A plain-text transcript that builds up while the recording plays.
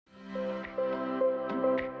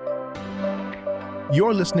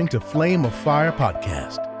You're listening to Flame of Fire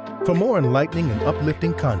Podcast. For more enlightening and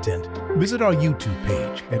uplifting content, visit our YouTube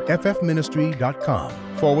page at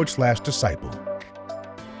ffministry.com/disciple.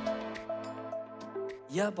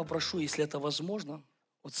 Я попрошу, если это возможно,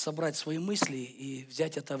 вот собрать свои мысли и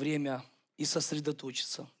взять это время и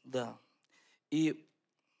сосредоточиться, да. И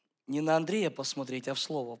не на Андрея посмотреть, а в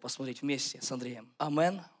Слово посмотреть вместе с Андреем.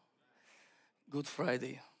 Амен. Good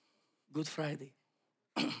Friday. Good Friday.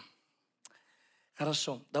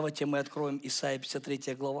 Хорошо, давайте мы откроем Исайя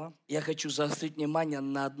 53 глава. Я хочу заострить внимание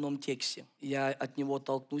на одном тексте. Я от него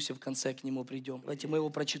толкнусь и в конце к нему придем. Давайте мы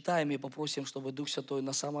его прочитаем и попросим, чтобы Дух Святой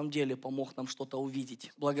на самом деле помог нам что-то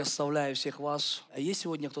увидеть. Благословляю всех вас. А есть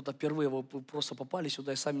сегодня кто-то впервые, вы просто попали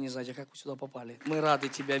сюда и сами не знаете, как вы сюда попали. Мы рады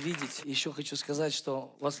тебя видеть. Еще хочу сказать,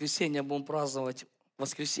 что в воскресенье будем праздновать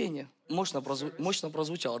воскресенье. Мощно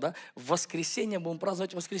прозвучало, да? В воскресенье будем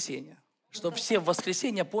праздновать воскресенье. Чтобы все в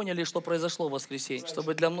воскресенье поняли, что произошло в воскресенье.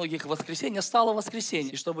 Чтобы для многих воскресенье стало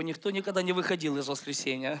воскресенье. И чтобы никто никогда не выходил из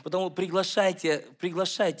воскресенья. Потому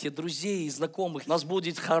приглашайте друзей и знакомых. У нас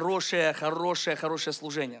будет хорошее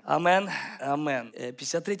служение. Амен. Амен.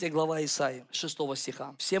 53 глава Исаии, 6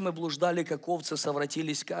 стиха. «Все мы блуждали, как овцы,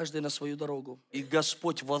 совратились каждый на свою дорогу. И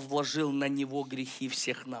Господь возложил на него грехи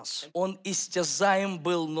всех нас. Он истязаем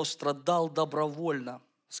был, но страдал добровольно».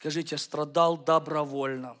 Скажите, страдал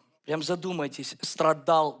добровольно. Прям задумайтесь,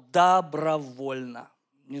 страдал добровольно.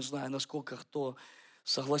 Не знаю, насколько кто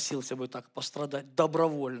согласился бы так пострадать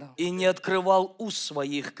добровольно. «И не открывал уст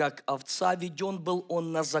своих, как овца, веден был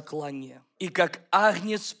он на заклание. И как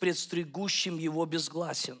агнец пред стригущим его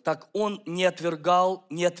безгласен. Так он не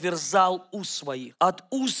отверзал уст своих. От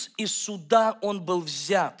уст и суда он был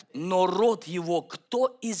взят, но рот его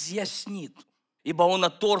кто изъяснит? Ибо он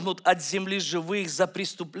отторгнут от земли живых, за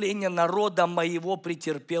преступление народа моего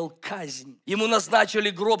претерпел казнь. Ему назначили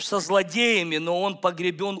гроб со злодеями, но он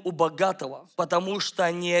погребен у богатого, потому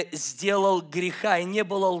что не сделал греха и не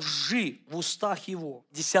было лжи в устах его».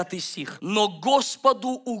 10 стих. «Но Господу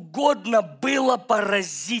угодно было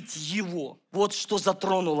поразить его». Вот что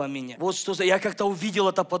затронуло меня. Я как-то увидел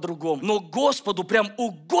это по-другому. Но Господу прям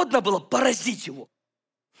угодно было поразить его.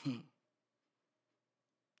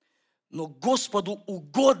 Но Господу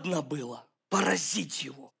угодно было поразить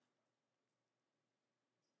его.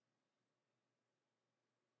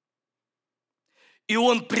 И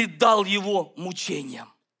он предал его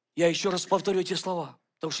мучениям. Я еще раз повторю эти слова,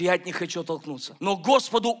 потому что я от них хочу оттолкнуться. Но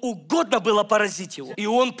Господу угодно было поразить его, и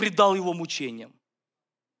он предал его мучениям.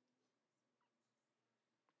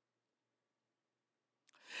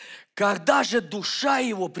 Когда же душа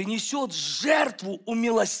его принесет жертву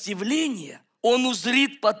умилостивления, он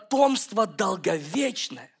узрит потомство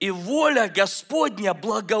долговечное, и воля Господня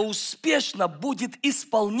благоуспешно будет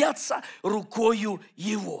исполняться рукою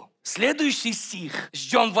его. Следующий стих.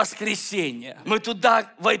 Ждем воскресенья. Мы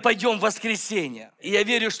туда пойдем в воскресенье. И я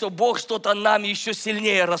верю, что Бог что-то нам еще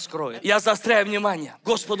сильнее раскроет. Я заостряю внимание.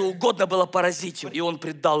 Господу угодно было поразить его, и он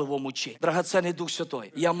предал его мучению. Драгоценный Дух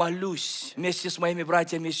Святой, я молюсь вместе с моими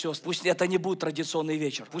братьями и сестрами. Пусть это не будет традиционный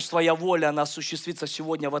вечер. Пусть Твоя воля, она осуществится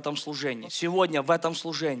сегодня в этом служении. Сегодня в этом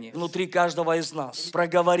служении. Внутри каждого из нас.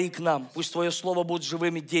 Проговори к нам. Пусть Твое Слово будет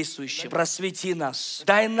живым и действующим. Просвети нас.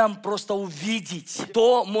 Дай нам просто увидеть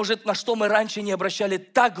то, на что мы раньше не обращали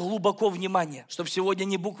так глубоко внимания, чтобы сегодня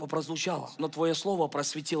не буква прозвучала, но Твое Слово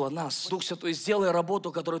просветило нас. Дух Святой, сделай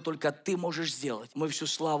работу, которую только Ты можешь сделать. Мы всю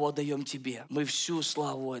славу отдаем Тебе. Мы всю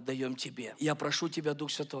славу отдаем Тебе. Я прошу Тебя,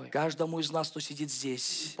 Дух Святой, каждому из нас, кто сидит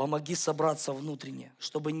здесь, помоги собраться внутренне,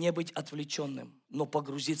 чтобы не быть отвлеченным, но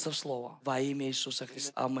погрузиться в Слово. Во имя Иисуса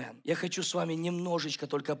Христа. Амен. Я хочу с вами немножечко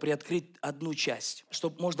только приоткрыть одну часть,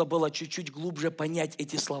 чтобы можно было чуть-чуть глубже понять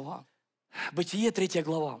эти слова. Бытие 3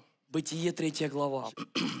 глава. Бытие 3 глава.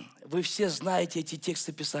 Вы все знаете эти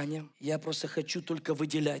тексты Писания. Я просто хочу только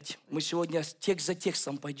выделять. Мы сегодня текст за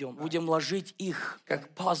текстом пойдем. Будем ложить их,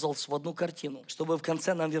 как пазлс, в одну картину, чтобы в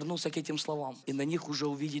конце нам вернуться к этим словам и на них уже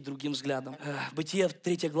увидеть другим взглядом. Бытие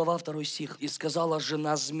 3 глава, 2 стих. «И сказала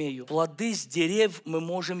жена змею: плоды с дерев мы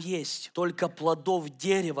можем есть, только плодов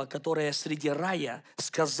дерева, которое среди рая,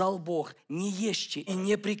 сказал Бог, не ешьте и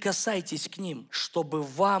не прикасайтесь к ним, чтобы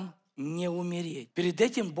вам не умереть». Перед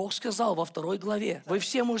этим Бог сказал во 2 главе: вы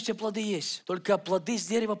все можете плоды есть, только плоды с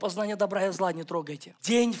дерева познания добра и зла не трогайте.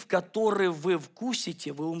 День, в который вы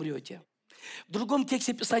вкусите, вы умрете. В другом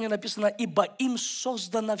тексте Писания написано: ибо им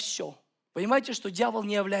создано все. Понимаете, что дьявол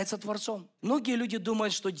не является творцом? Многие люди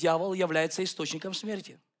думают, что дьявол является источником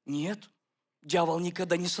смерти. Нет, дьявол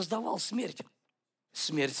никогда не создавал смерть.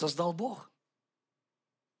 Смерть создал Бог.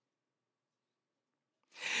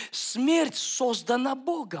 Смерть создана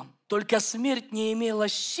Богом, только смерть не имела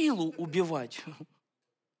силу убивать.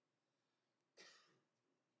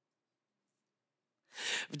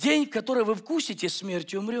 В день, в который вы вкусите,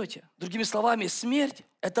 смертью умрете. Другими словами, смерть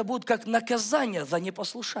 – это будет как наказание за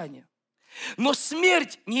непослушание. Но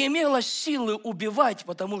смерть не имела силы убивать,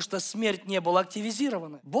 потому что смерть не была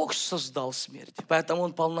активизирована. Бог создал смерть, поэтому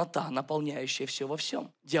Он полнота, наполняющая все во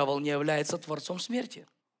всем. Дьявол не является творцом смерти.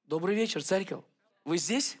 Добрый вечер, церковь. Вы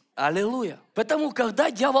здесь? Аллилуйя. Поэтому,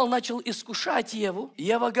 когда дьявол начал искушать Еву,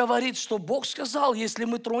 Ева говорит, что Бог сказал, если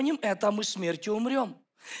мы тронем это, мы смертью умрем.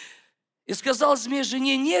 И сказал змей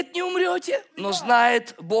жене: нет, не умрете. Но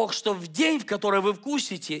знает Бог, что в день, в который вы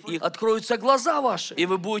вкусите, и откроются глаза ваши, и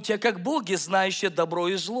вы будете как боги, знающие добро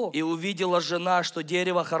и зло. И увидела жена, что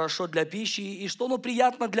дерево хорошо для пищи, и что оно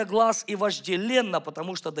приятно для глаз и вожделенно,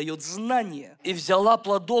 потому что дает знание. И взяла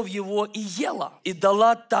плодов его и ела, и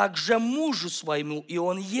дала также мужу своему, и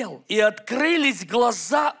он ел. И открылись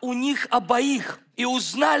глаза у них обоих. И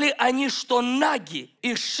узнали они, что наги,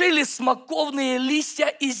 и шили смоковные листья,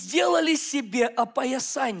 и сделали себе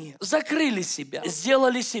опоясание. Закрыли себя,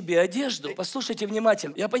 сделали себе одежду. Послушайте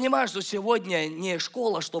внимательно. Я понимаю, что сегодня не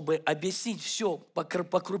школа, чтобы объяснить все по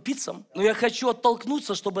крупицам, но я хочу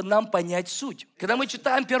оттолкнуться, чтобы нам понять суть. Когда мы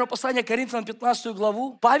читаем 1 послание Коринфянам 15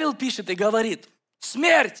 главу, Павел пишет и говорит: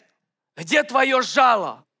 «Смерть, где твое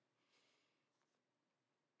жало?»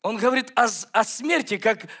 Он говорит о смерти,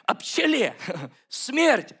 как о пчеле.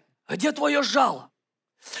 Смерть, где твое жало?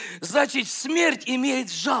 Значит, смерть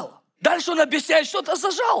имеет жало. Дальше он объясняет, что это за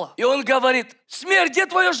жало. И он говорит: смерть, где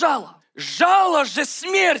твое жало? Жало же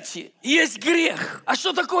смерти есть грех. А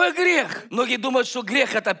что такое грех? Многие думают, что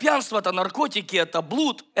грех – это пьянство, это наркотики, это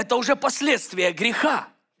блуд. Это уже последствия греха.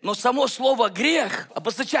 Но само слово «грех»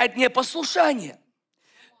 обозначает непослушание.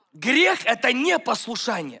 Грех – это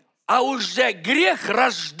непослушание. А уже грех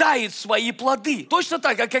рождает свои плоды. Точно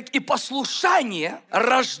так, как и послушание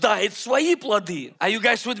рождает свои плоды. Are you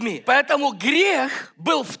guys with me? Поэтому грех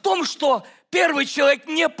был в том, что первый человек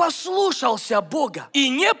не послушался Бога. И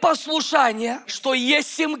непослушание, что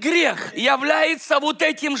есть им грех, является вот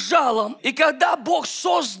этим жалом. И когда Бог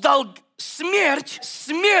создал смерть,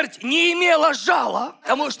 смерть не имела жала,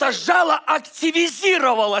 потому что жало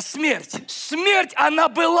активизировало смерть. Смерть, она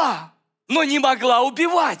была, но не могла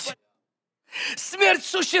убивать. Смерть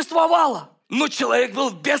существовала, но человек был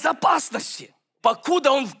в безопасности,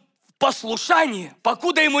 покуда он в послушании,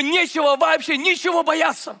 покуда ему нечего вообще, ничего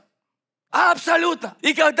бояться. Абсолютно.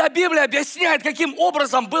 И когда Библия объясняет, каким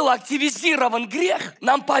образом был активизирован грех,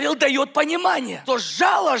 нам Павел дает понимание, что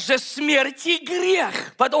жало же смерти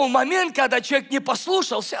грех. Потом в момент, когда человек не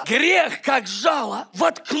послушался, грех, как жало,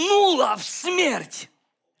 воткнуло в смерть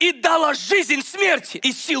и дало жизнь смерти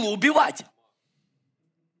и силу убивать.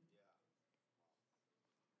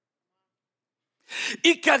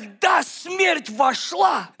 И когда смерть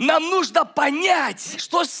вошла, нам нужно понять,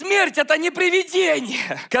 что смерть – это не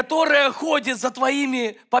привидение, которое ходит за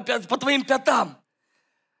по твоим пятам.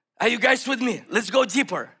 Are you guys with me? Let's go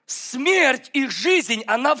deeper. Смерть и жизнь,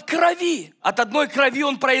 она в крови. От одной крови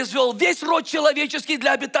он произвел весь род человеческий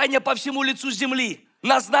для обитания по всему лицу земли,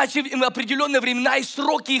 назначив им определенные времена и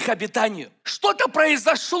сроки их обитанию. Что-то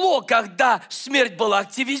произошло, когда смерть была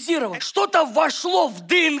активизирована. Что-то вошло в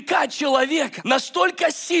ДНК человека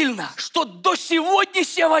настолько сильно, что до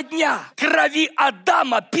сегодняшнего дня в крови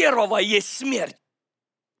Адама первого есть смерть.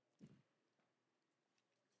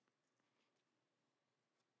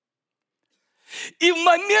 И в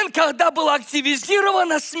момент, когда была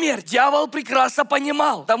активизирована смерть, дьявол прекрасно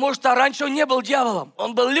понимал, потому что раньше он не был дьяволом,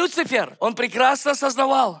 он был Люцифер. Он прекрасно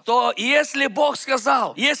осознавал, что если Бог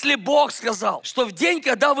сказал, что в день,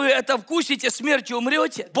 когда вы это вкусите, смертью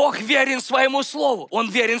умрете, Бог верен своему слову, он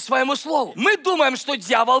верен своему слову. Мы думаем, что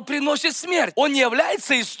дьявол приносит смерть, он не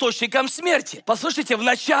является источником смерти. Послушайте,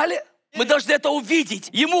 вначале мы должны это увидеть.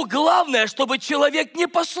 Ему главное, чтобы человек не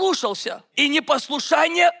послушался. И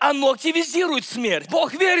непослушание, оно активизирует смерть.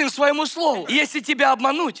 Бог верен своему слову. Если тебя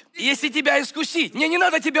обмануть, если тебя искусить, мне не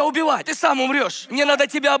надо тебя убивать, ты сам умрешь. Мне надо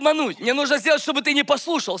тебя обмануть. Мне нужно сделать, чтобы ты не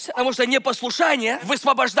послушался. Потому что непослушание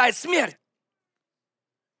высвобождает смерть.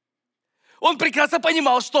 Он прекрасно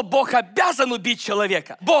понимал, что Бог обязан убить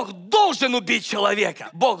человека. Бог должен убить человека.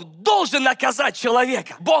 Бог должен наказать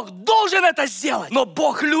человека. Бог должен это сделать. Но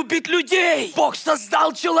Бог любит людей. Бог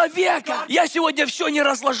создал человека. Я сегодня все не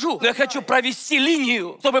разложу, но я хочу провести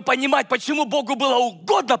линию, чтобы понимать, почему Богу было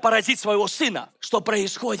угодно поразить своего сына. Что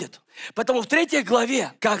происходит? Поэтому в 3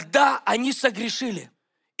 главе, когда они согрешили,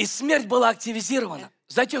 и смерть была активизирована,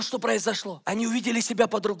 знаете, что произошло? Они увидели себя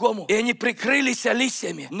по-другому, и они прикрылись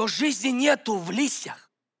листьями. Но жизни нету в листьях.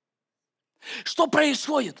 Что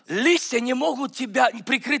происходит? Листья не могут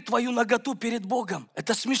прикрыть твою наготу перед Богом.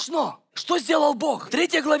 Это смешно. Что сделал Бог? В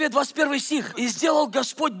 3 главе 21 стих. «И сделал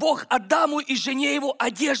Господь Бог Адаму и жене его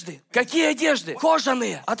одежды». Какие одежды?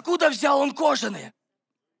 Кожаные. Откуда взял он кожаные?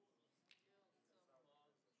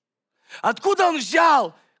 Откуда он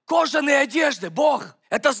взял кожаные одежды? Бог.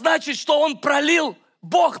 Это значит, что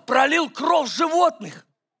Бог пролил кровь животных.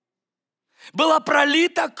 Была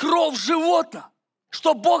пролита кровь животных.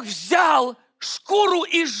 Что Бог взял шкуру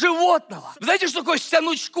из животного. Знаете, что такое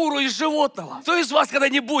стянуть шкуру из животного? Кто из вас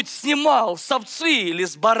когда-нибудь снимал с овцы или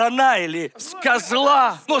с барана, или с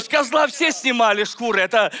козла? Ну, с козла все снимали шкуры.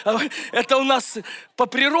 Это у нас по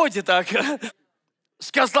природе так. С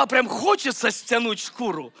козла прям хочется стянуть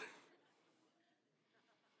шкуру.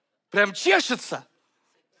 Прям чешется.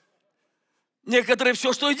 Некоторые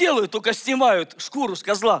все, что и делают, только снимают шкуру с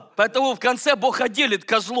козла. Поэтому в конце Бог отделит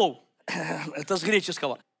козлов. Это с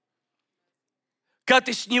греческого. Когда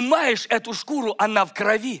ты снимаешь эту шкуру, она в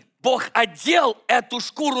крови. Бог одел эту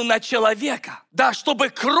шкуру на человека. Да, чтобы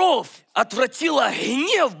кровь отвратила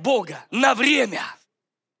гнев Бога на время.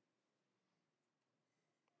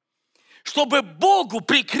 Чтобы Богу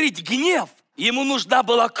прикрыть гнев, ему нужна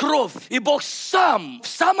была кровь. И Бог сам в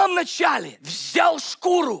самом начале взял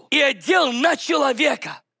шкуру и одел на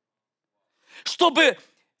человека, чтобы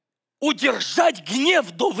удержать гнев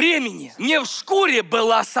до времени. Не в шкуре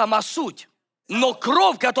была сама суть, но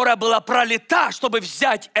кровь, которая была пролита, чтобы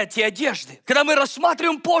взять эти одежды. Когда мы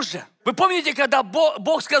рассматриваем позже, вы помните, когда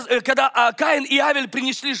когда Каин и Авель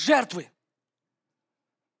принесли жертвы?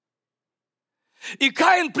 И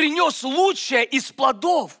Каин принес лучшее из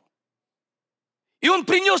плодов. И он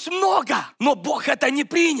принес много, но Бог это не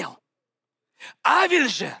принял. Авель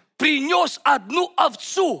же принес одну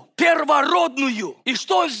овцу, первородную. И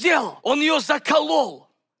что он сделал? Он ее заколол.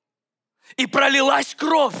 И пролилась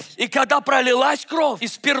кровь. И когда пролилась кровь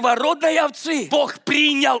из первородной овцы, Бог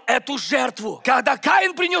принял эту жертву. Когда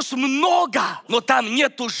Каин принес много, но там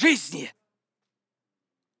нету жизни.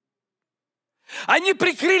 Они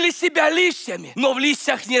прикрыли себя листьями, но в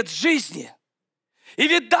листьях нет жизни. И,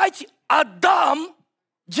 видать, Адам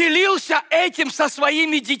делился этим со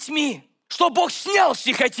своими детьми, что Бог снял с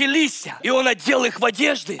них эти листья, и Он одел их в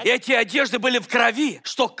одежды, и эти одежды были в крови,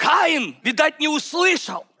 что Каин, видать, не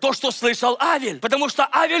услышал то, что слышал Авель, потому что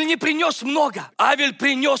Авель не принес много. Авель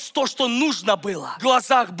принес то, что нужно было в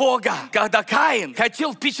глазах Бога, когда Каин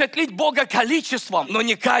хотел впечатлить Бога количеством, но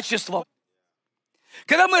не качеством.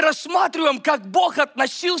 Когда мы рассматриваем, как Бог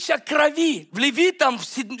относился к крови, в Левитам, в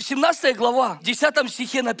 17 глава, в 10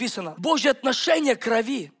 стихе написано, Божье отношение к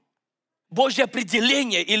крови, Божье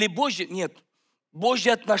определение или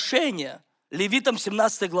Божье отношение. Левитам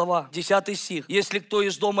 17 глава, 10 стих. «Если кто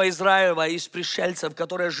из дома Израилева, из пришельцев,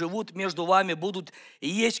 которые живут между вами, будут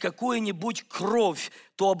есть какую-нибудь кровь,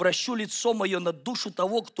 то обращу лицо мое на душу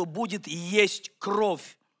того, кто будет есть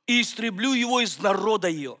кровь, и истреблю его из народа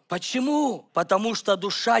ее». Почему? Потому что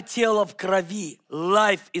душа тела в крови.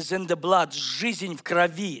 Life is in the blood. Жизнь в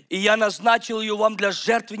крови. И я назначил ее вам для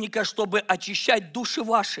жертвенника, чтобы очищать души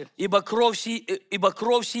ваши. Ибо кровь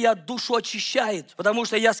сия душу очищает. Потому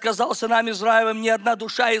что я сказал сынам Израилевым, ни одна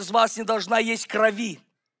душа из вас не должна есть крови.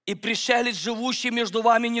 И пришелец, живущий между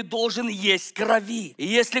вами, не должен есть крови. И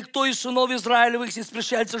если кто из сынов Израилевых, из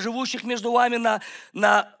пришельцев, живущих между вами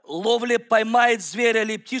на ловле, поймает зверя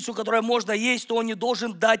или птицу, которую можно есть, то он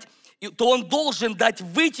должен дать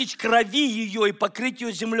вытечь крови ее и покрыть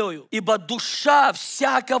ее землею. Ибо душа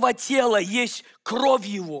всякого тела есть кровь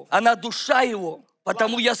его, она душа его.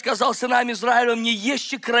 Потому я сказал сынам Израилевым, не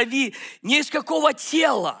ешьте крови ни из какого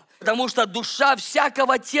тела, потому что душа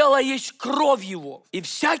всякого тела есть кровь его. И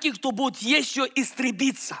всякий, кто будет есть ее,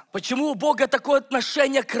 истребится. Почему у Бога такое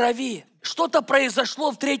отношение к крови? Что-то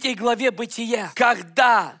произошло в 3 главе Бытия,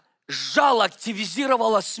 когда жало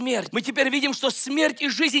активизировало смерть. Мы теперь видим, что смерть и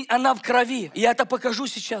жизнь, она в крови. И я это покажу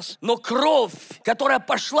сейчас. Но кровь, которая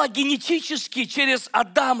пошла генетически через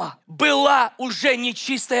Адама, была уже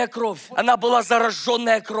нечистая кровь. Она была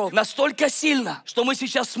зараженная кровь. Настолько сильно, что мы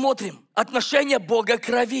сейчас смотрим отношение Бога к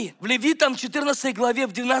крови. В Левитам 14 главе,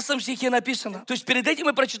 в 12 стихе написано. То есть перед этим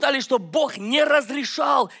мы прочитали, что Бог не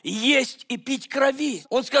разрешал есть и пить крови.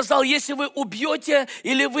 Он сказал, если вы убьете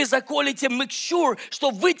или вы заколите, make sure,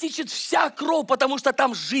 что вытечет вся кровь, потому что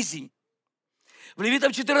там жизнь. В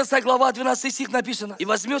Левитам 14 глава, 12 стих написано. «И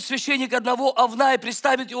возьмет священник одного овна и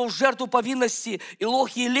представит его в жертву повинности и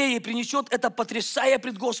лох елея, и принесет это, потрясая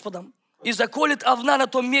пред Господом». И заколет овна на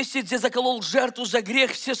том месте, где заколол жертву за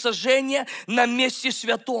грех всесожжения, на месте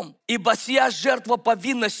святом. Ибо сия жертва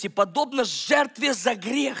повинности, подобно жертве за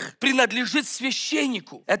грех, принадлежит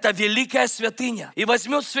священнику. Это великая святыня. И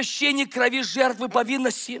возьмет священник крови жертвы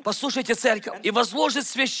повинности, послушайте, церковь, и возложит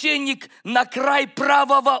священник на край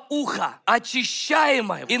правого уха,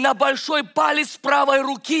 очищаемое, и на большой палец правой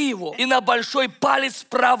руки его, и на большой палец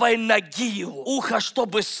правой ноги его. Ухо,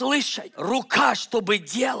 чтобы слышать, рука, чтобы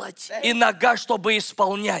делать, и нога, чтобы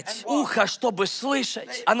исполнять. Ухо, чтобы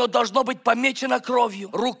слышать, оно должно быть помечено кровью.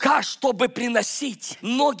 Рука, чтобы приносить.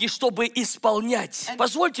 Ноги, чтобы исполнять.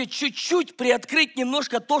 Позвольте чуть-чуть приоткрыть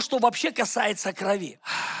немножко то, что вообще касается крови.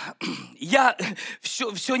 Я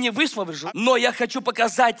все не высвобожу, но я хочу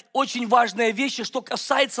показать очень важные вещи, что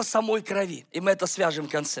касается самой крови. И мы это свяжем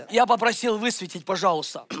в конце. Я попросил высветить,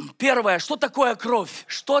 пожалуйста. Первое, что такое кровь?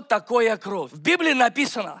 Что такое кровь? В Библии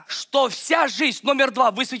написано, что вся жизнь, номер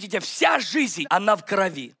 2, высветите, вся жизнь, она в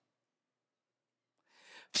крови.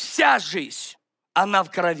 Вся жизнь, она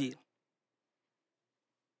в крови.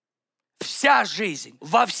 Вся жизнь,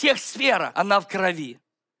 во всех сферах, она в крови.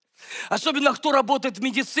 Особенно, кто работает в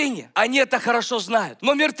медицине, они это хорошо знают.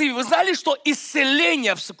 Номер 3, вы знали, что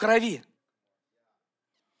исцеление в крови?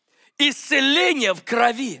 Исцеление в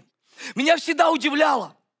крови. Меня всегда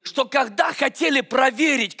удивляло, что когда хотели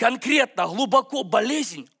проверить конкретно, глубоко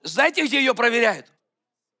болезнь, знаете, где ее проверяют?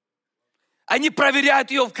 Они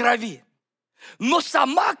проверяют ее в крови. Но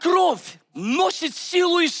сама кровь носит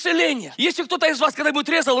силу исцеления. Если кто-то из вас когда-нибудь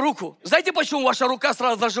резал руку, знаете, почему ваша рука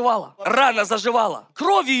сразу заживала? Рана заживала.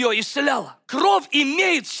 Кровь ее исцеляла. Кровь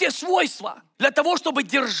имеет все свойства для того, чтобы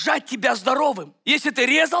держать тебя здоровым. Если ты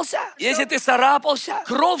резался, если ты царапался,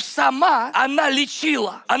 кровь сама, она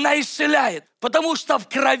лечила, она исцеляет. Потому что в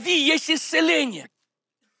крови есть исцеление.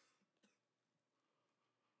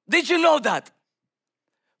 Did you know that?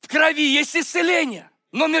 В крови есть исцеление.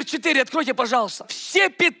 Номер 4, откройте, пожалуйста. Все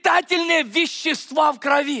питательные вещества в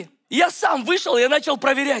крови. Я сам вышел, я начал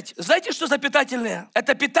проверять. Знаете, что за питательные?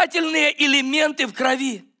 Это питательные элементы в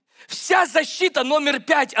крови. Вся защита, номер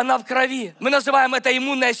 5, она в крови. Мы называем это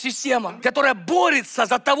иммунная система, которая борется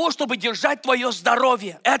за того, чтобы держать твое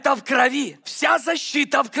здоровье. Это в крови. Вся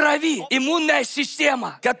защита в крови. Иммунная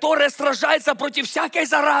система, которая сражается против всякой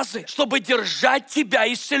заразы, чтобы держать тебя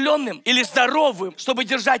исцеленным или здоровым, чтобы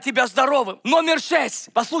держать тебя здоровым. Номер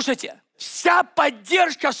 6, послушайте. Вся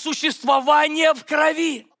поддержка существования в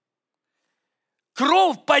крови.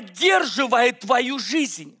 Кровь поддерживает твою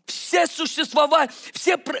жизнь. Все существования,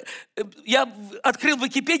 я открыл в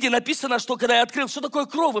Википедии, написано, что когда я открыл, что такое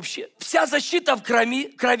кровь вообще? Вся защита в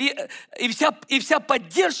крови и вся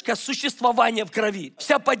поддержка существования в крови.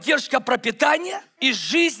 Вся поддержка пропитания и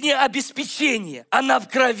жизнеобеспечения, она в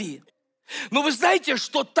крови. Но вы знаете,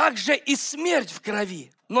 что также и смерть в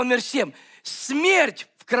крови. Номер 7. Смерть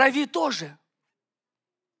в крови тоже.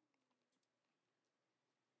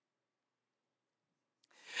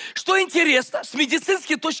 Что интересно, с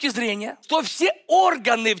медицинской точки зрения, что все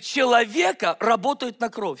органы человека работают на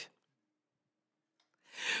кровь.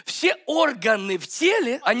 Все органы в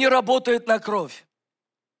теле, они работают на кровь.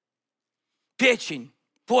 Печень,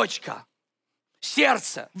 почка,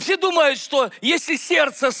 сердце. Все думают, что если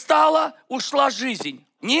сердце стало, ушла жизнь.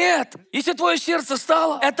 Нет, если твое сердце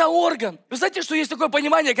стало, это орган. Вы знаете, что есть такое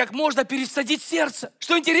понимание, как можно пересадить сердце?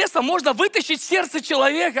 Что интересно, можно вытащить сердце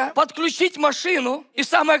человека, подключить машину, и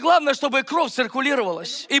самое главное, чтобы кровь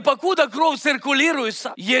циркулировалась. И покуда кровь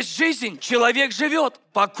циркулируется, есть жизнь, человек живет.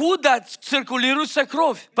 Покуда циркулируется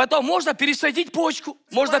кровь. Потом можно пересадить почку,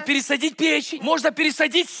 можно пересадить печень, можно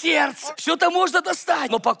пересадить сердце. Все это можно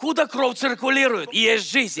достать. Но покуда кровь циркулирует,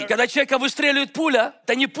 есть жизнь. Когда человека выстреливает пуля,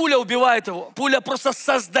 это не пуля убивает его. Пуля просто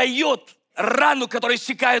создает рану, которая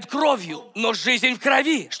истекает кровью. Но жизнь в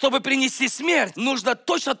крови. Чтобы принести смерть, нужно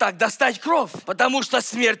точно так достать кровь. Потому что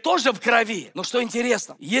смерть тоже в крови. Но что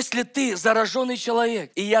интересно, если ты зараженный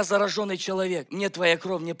человек, и я зараженный человек, мне твоя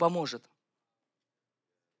кровь не поможет.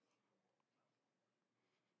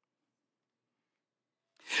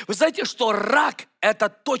 Вы знаете, что рак – это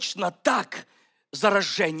точно так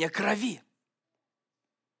заражение крови.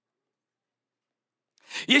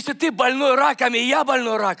 Если ты больной раком, и я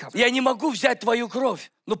больной раком, я не могу взять твою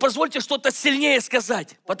кровь. Но позвольте что-то сильнее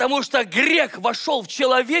сказать. Потому что грех вошел в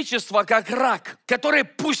человечество как рак, который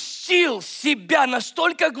пустил себя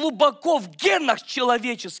настолько глубоко в генах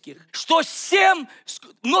человеческих, что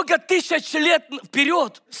много тысяч лет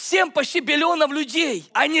вперед, 7 почти биллионов людей,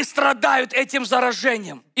 они страдают этим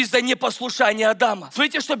заражением из-за непослушания Адама.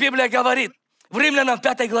 Смотрите, что Библия говорит. В Римлянам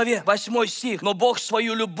 5 главе, 8 стих. «Но Бог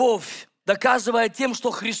свою любовь доказывая тем,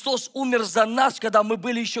 что Христос умер за нас, когда мы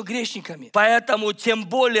были еще грешниками. Поэтому тем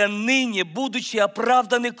более ныне, будучи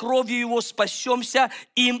оправданы кровью Его, спасемся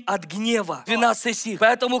им от гнева. 12 стих.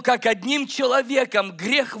 Поэтому как одним человеком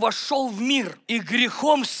грех вошел в мир, и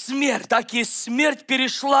грехом смерть, так и смерть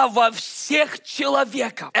перешла во всех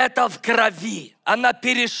человеков. Это в крови. Она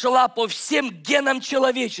перешла по всем генам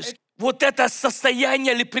человеческим. Вот это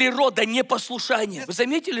состояние или природа непослушания. Вы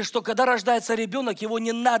заметили, что когда рождается ребенок, его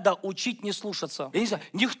не надо учить не слушаться? Я не знаю,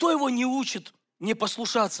 никто его не учит не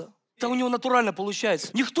послушаться. Это у него натурально получается.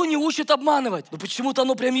 Никто не учит обманывать. Но почему-то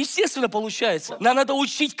оно прям естественно получается. Нам надо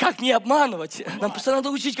учить, как не обманывать. Нам просто надо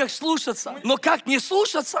учить, как слушаться. Но как не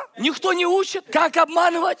слушаться, никто не учит. Как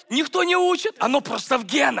обманывать, никто не учит. Оно просто в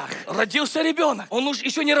генах. Родился ребенок. Он уже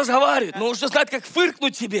еще не разговаривает, но уже знает, как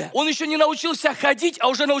фыркнуть тебе. Он еще не научился ходить, а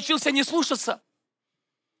уже научился не слушаться.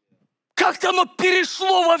 Как-то оно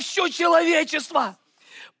перешло во все человечество.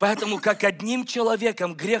 Поэтому, как одним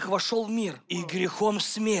человеком грех вошел в мир, и грехом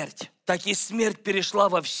смерть, так и смерть перешла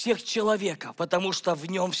во всех человеков, потому что в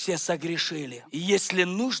нем все согрешили. И если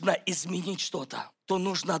нужно изменить что-то, то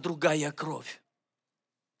нужна другая кровь.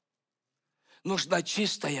 Нужна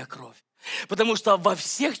чистая кровь. Потому что во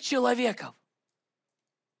всех человеков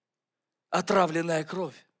отравленная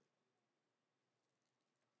кровь.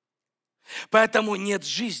 Поэтому нет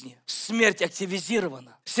жизни. Смерть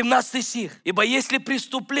активизирована. 17 стих. «Ибо если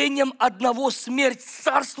преступлением одного смерть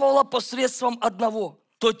царствовала посредством одного,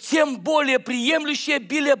 то тем более приемлющие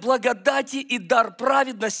обилие благодати и дар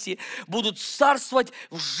праведности будут царствовать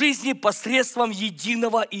в жизни посредством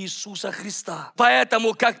единого Иисуса Христа.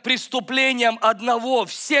 Поэтому, как преступлением одного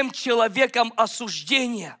всем человекам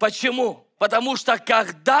осуждение». Почему? Потому что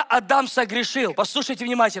когда Адам согрешил, послушайте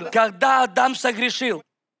внимательно, когда Адам согрешил,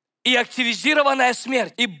 и активизированная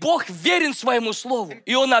смерть. И Бог верен своему слову.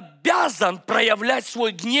 И Он обязан проявлять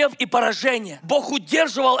свой гнев и поражение. Бог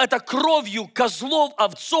удерживал это кровью козлов,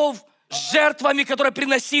 овцов, жертвами, которые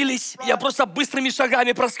приносились. Я просто быстрыми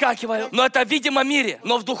шагами проскакиваю. Но это в видимом мире.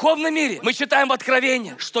 Но в духовном мире мы читаем в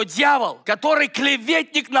Откровении, что дьявол, который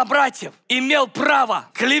клеветник на братьев, имел право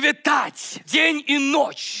клеветать день и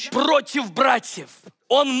ночь против братьев.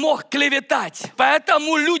 Он мог клеветать.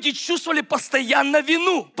 Поэтому люди чувствовали постоянно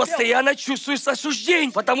вину, постоянно чувствуют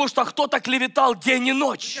осуждение, потому что кто-то клеветал день и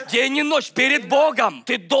ночь. День и ночь перед Богом.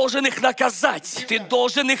 Ты должен их наказать, ты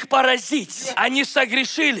должен их поразить. Они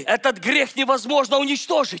согрешили. Этот грех невозможно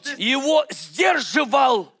уничтожить. Его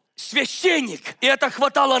сдерживал священник. И это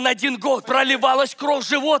хватало на 1 год. Проливалась кровь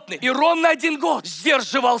животных. И ровно 1 год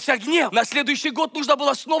сдерживался гнев. На следующий год нужно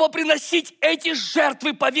было снова приносить эти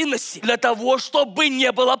жертвы повинности для того, чтобы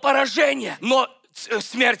не было поражения. Но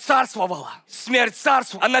смерть царствовала. Смерть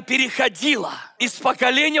царствовала. Она переходила из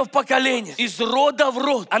поколения в поколение, из рода в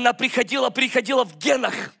род. Она приходила в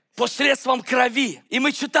генах посредством крови. И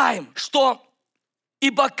мы читаем, что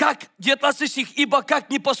 «Ибо как», 19 стих, «ибо как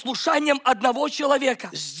непослушанием одного человека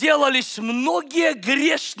сделались многие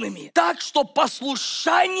грешными, так что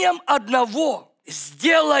послушанием одного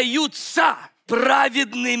сделаются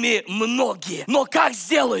праведными многие». Но как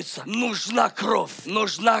сделаются? Нужна кровь,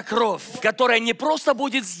 которая не просто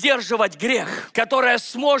будет сдерживать грех, которая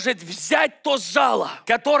сможет взять то жало,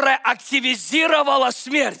 которое активизировало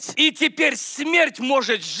смерть. И теперь смерть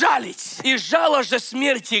может жалить. И жало же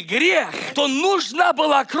смерти грех, то нужна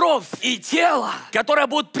была кровь и тело, которое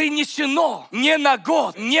будет принесено не на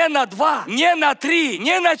год, не на 2, не на 3,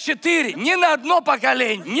 не на 4, не на 1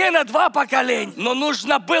 поколение, не на 2 поколения. Но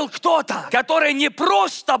нужно был кто-то, который не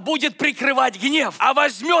просто будет прикрывать гнев, а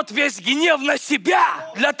возьмет весь гнев на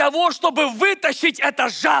себя для того, чтобы вытащить это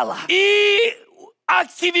жало и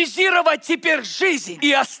активизировать теперь жизнь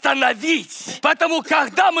и остановить. Поэтому,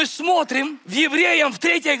 когда мы смотрим в Евреям в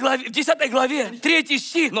 3 главе, в 10 главе, 3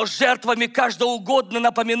 стих, «Но жертвами каждоугодно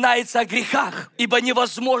напоминается о грехах, ибо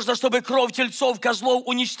невозможно, чтобы кровь тельцов, козлов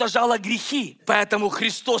уничтожала грехи. Поэтому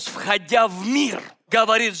Христос, входя в мир,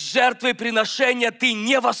 говорит: жертвы приношения ты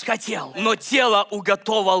не восхотел, но тело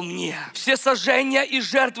уготовал мне. Все сожжения и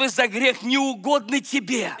жертвы за грех не угодны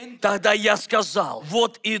тебе. Тогда я сказал: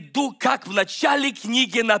 вот иду, как в начале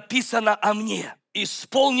книги написано о мне,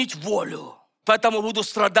 исполнить волю. Поэтому буду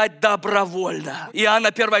страдать добровольно». Иоанна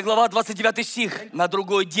 1 глава, 29 стих. «На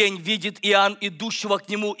другой день видит Иоанн идущего к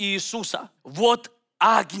нему Иисуса. Вот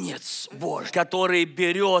Агнец Божий, который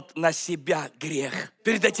берет на себя грех.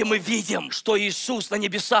 Перед этим мы видим, что Иисус на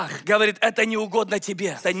небесах говорит, это не угодно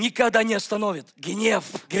тебе. Это никогда не остановит. Гнев,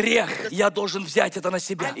 грех, я должен взять это на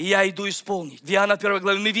себя. И я иду исполнить. В Иоанна 1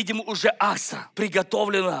 главе мы видим уже аса,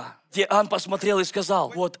 приготовлено, где Иоанн посмотрел и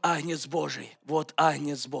сказал, вот Агнец Божий,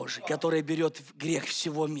 который берет грех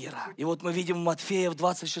всего мира. И вот мы видим в Матфея в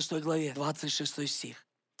 26 главе, 26 стих.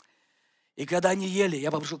 И когда они ели, я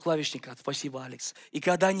попрошу клавишника, спасибо, Алекс. И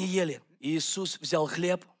когда они ели, Иисус взял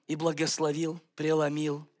хлеб и благословил,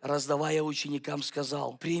 преломил, раздавая ученикам,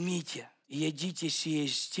 сказал, примите, едите сие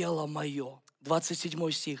из тела мое.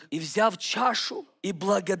 27 стих. И взяв чашу, и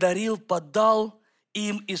благодарил, подал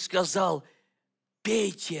им и сказал,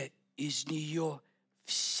 пейте из нее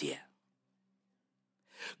все.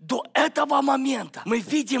 До этого момента мы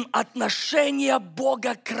видим отношение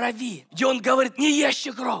Бога к крови, где Он говорит, не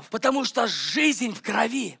ешьте кровь, потому что жизнь в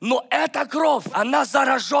крови. Но эта кровь, она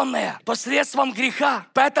зараженная посредством греха,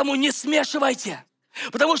 поэтому не смешивайте.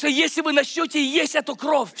 Потому что если вы начнете есть эту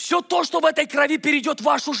кровь, все то, что в этой крови, перейдет в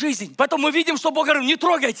вашу жизнь. Поэтому мы видим, что Бог говорит, не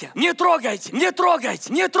трогайте, не трогайте, не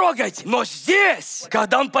трогайте, не трогайте. Но здесь,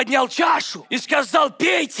 когда Он поднял чашу и сказал,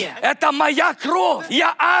 пейте, это моя кровь,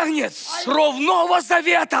 я агнец, кровь Нового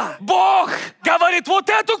Завета. Бог говорит, вот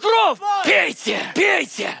эту кровь пейте,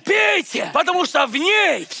 пейте, пейте, потому что в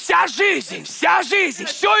ней вся жизнь, все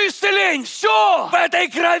исцеление, все в этой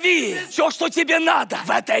крови, все, что тебе надо в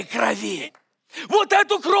этой крови. Вот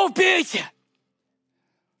эту кровь пейте.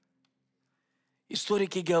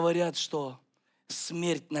 Историки говорят, что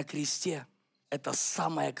смерть на кресте – это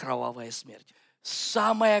самая кровавая смерть.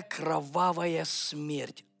 Самая кровавая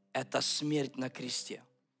смерть – это смерть на кресте.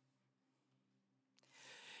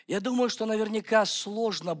 Я думаю, что наверняка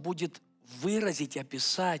сложно будет выразить,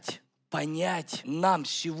 описать, понять нам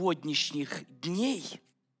сегодняшних дней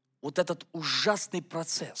вот этот ужасный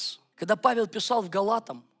процесс. Когда Павел писал в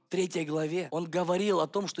Галатам, 3 главе, он говорил о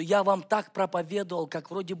том, что я вам так проповедовал,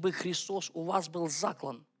 как вроде бы Христос у вас был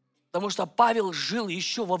заклан. Потому что Павел жил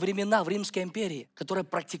еще во времена в Римской империи, которая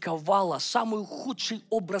практиковала самый худший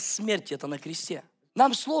образ смерти, это на кресте.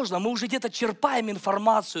 Нам сложно, мы уже где-то черпаем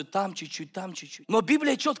информацию, там чуть-чуть, там чуть-чуть. Но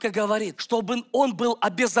Библия четко говорит, чтобы он был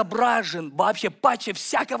обезображен вообще паче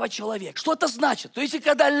всякого человека. Что это значит? То есть, если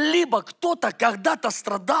когда-либо кто-то когда-то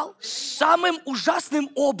страдал самым ужасным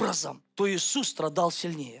образом, то Иисус страдал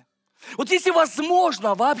сильнее. Вот если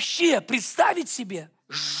возможно вообще представить себе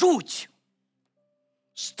жуть,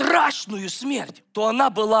 страшную смерть, то она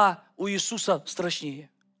была у Иисуса страшнее.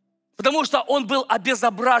 Потому что Он был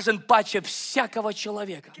обезображен паче всякого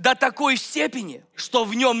человека. До такой степени, что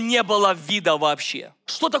в нем не было вида вообще.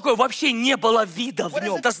 Что такое вообще не было вида в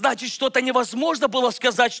нем? Это значит, что это невозможно было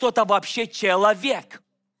сказать, что это вообще человек.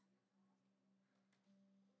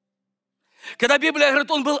 Когда Библия говорит,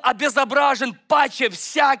 Он был обезображен паче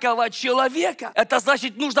всякого человека, это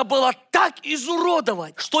значит, нужно было так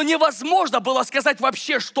изуродовать, что невозможно было сказать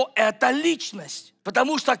вообще, что это личность.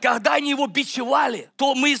 Потому что, когда они его бичевали,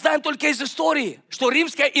 то мы знаем только из истории, что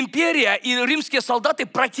Римская империя и римские солдаты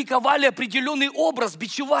практиковали определенный образ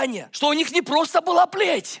бичевания, что у них не просто была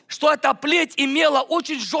плеть, что эта плеть имела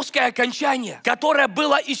очень жесткое окончание, которое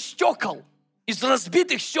было из стекол. Из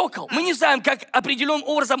разбитых стекол. Мы не знаем, как определенным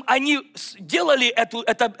образом они делали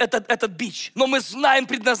этот бич. Но мы знаем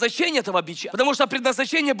предназначение этого бича. Потому что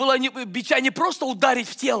предназначение было бича не просто ударить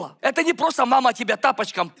в тело. Это не просто мама тебя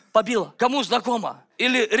тапочком побила. Кому знакомо?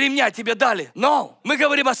 Или ремня тебе дали. Но мы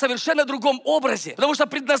говорим о совершенно другом образе. Потому что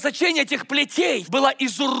предназначение этих плетей было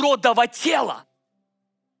изуродовать тело.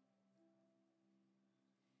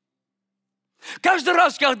 Каждый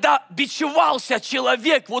раз, когда бичевался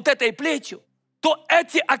человек вот этой плетью, то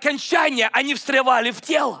эти окончания, они встревали в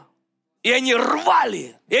тело. И они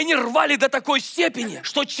рвали. И они рвали до такой степени,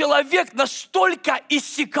 что человек настолько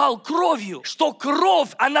иссякал кровью, что кровь,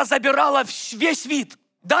 она забирала весь вид.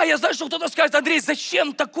 Да, я знаю, что кто-то скажет, Андрей,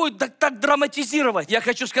 зачем так драматизировать? Я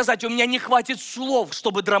хочу сказать, у меня не хватит слов,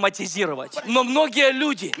 чтобы драматизировать. Но многие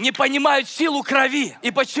люди не понимают силу крови.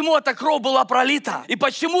 И почему эта кровь была пролита. И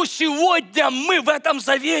почему сегодня мы в этом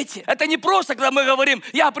завете. Это не просто, когда мы говорим,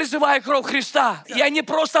 я призываю кровь Христа. Я не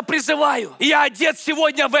просто призываю. Я одет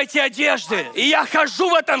сегодня в эти одежды. И я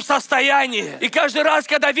хожу в этом состоянии. И каждый раз,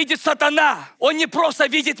 когда видит сатана, он не просто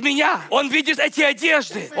видит меня. Он видит эти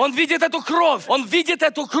одежды. Он видит эту кровь. Он видит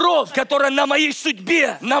эту кровь, которая на моей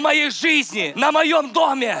судьбе, на моей жизни, на моем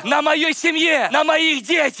доме, на моей семье, на моих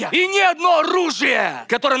детях. И ни одно оружие,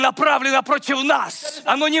 которое направлено против нас,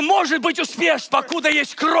 оно не может быть успешным, покуда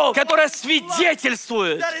есть кровь, которая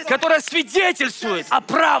свидетельствует,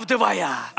 оправдывая